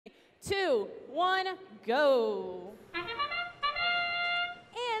2, 1, go.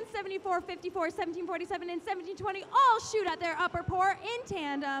 And 74, 54, 1747, and 1720 all shoot at their upper port in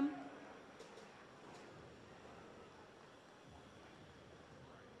tandem.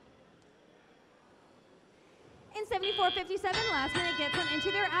 In 74-57, last minute gets them into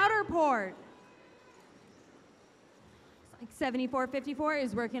their outer port. 74-54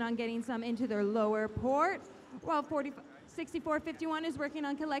 is working on getting some into their lower port, while 64-51 is working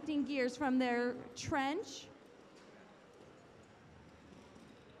on collecting gears from their trench.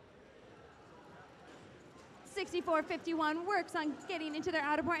 64-51 works on getting into their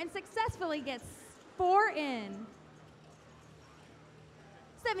outer port and successfully gets 4 in.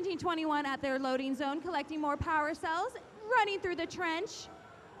 17-21 at their loading zone, collecting more power cells, running through the trench,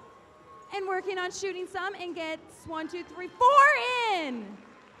 and working on shooting some, and gets 1, 2, 3, 4 in.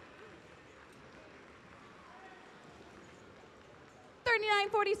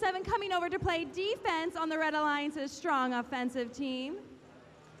 39-47 coming over to play defense on the Red Alliance's strong offensive team.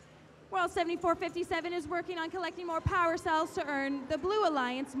 While 74-57 is working on collecting more power cells to earn the Blue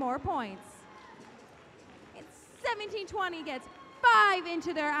Alliance more points. 17-20 gets 5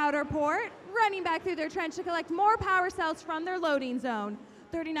 into their outer port, running back through their trench to collect more power cells from their loading zone.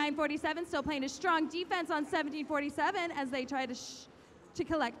 39-47 still playing a strong defense on 17-47 as they try to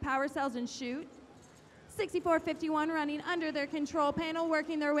collect power cells and shoot. 64-51 running under their control panel,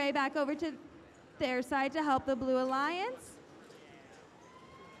 working their way back over to their side to help the Blue Alliance.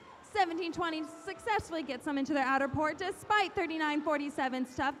 17-20 successfully gets them into their outer port despite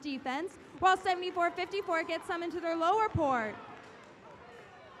 39-47's tough defense, while 74-54 gets them into their lower port.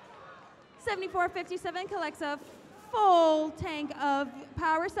 74-57 collects a full tank of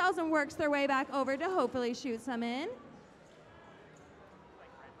power cells and works their way back over to hopefully shoot some in.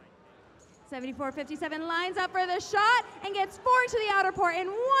 74-57 lines up for the shot and gets 4 into the outer port and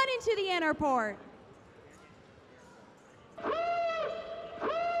 1 into the inner port.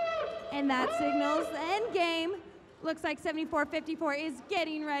 And that signals the end game. Looks like 74-54 is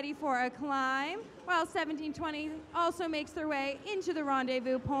getting ready for a climb, while 17-20 also makes their way into the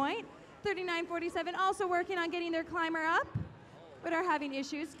rendezvous point. 39-47 also working on getting their climber up, but are having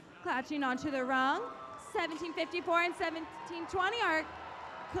issues clutching onto the rung. 17-54 and 17-20 are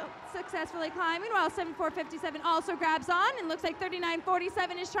successfully climbing, while 74-57 also grabs on, and looks like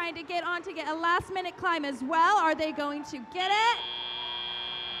 39-47 is trying to get on to get a last-minute climb as well. Are they going to get it?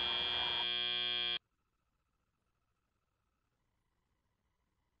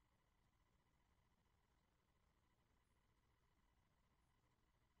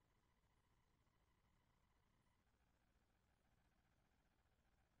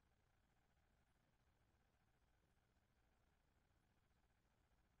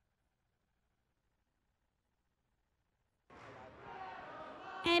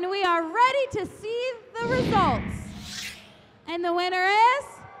 And we are ready to see the results. And the winner is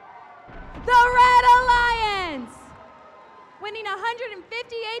the Red Alliance, winning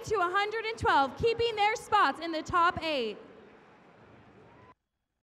 158 to 112, keeping their spots in the top 8.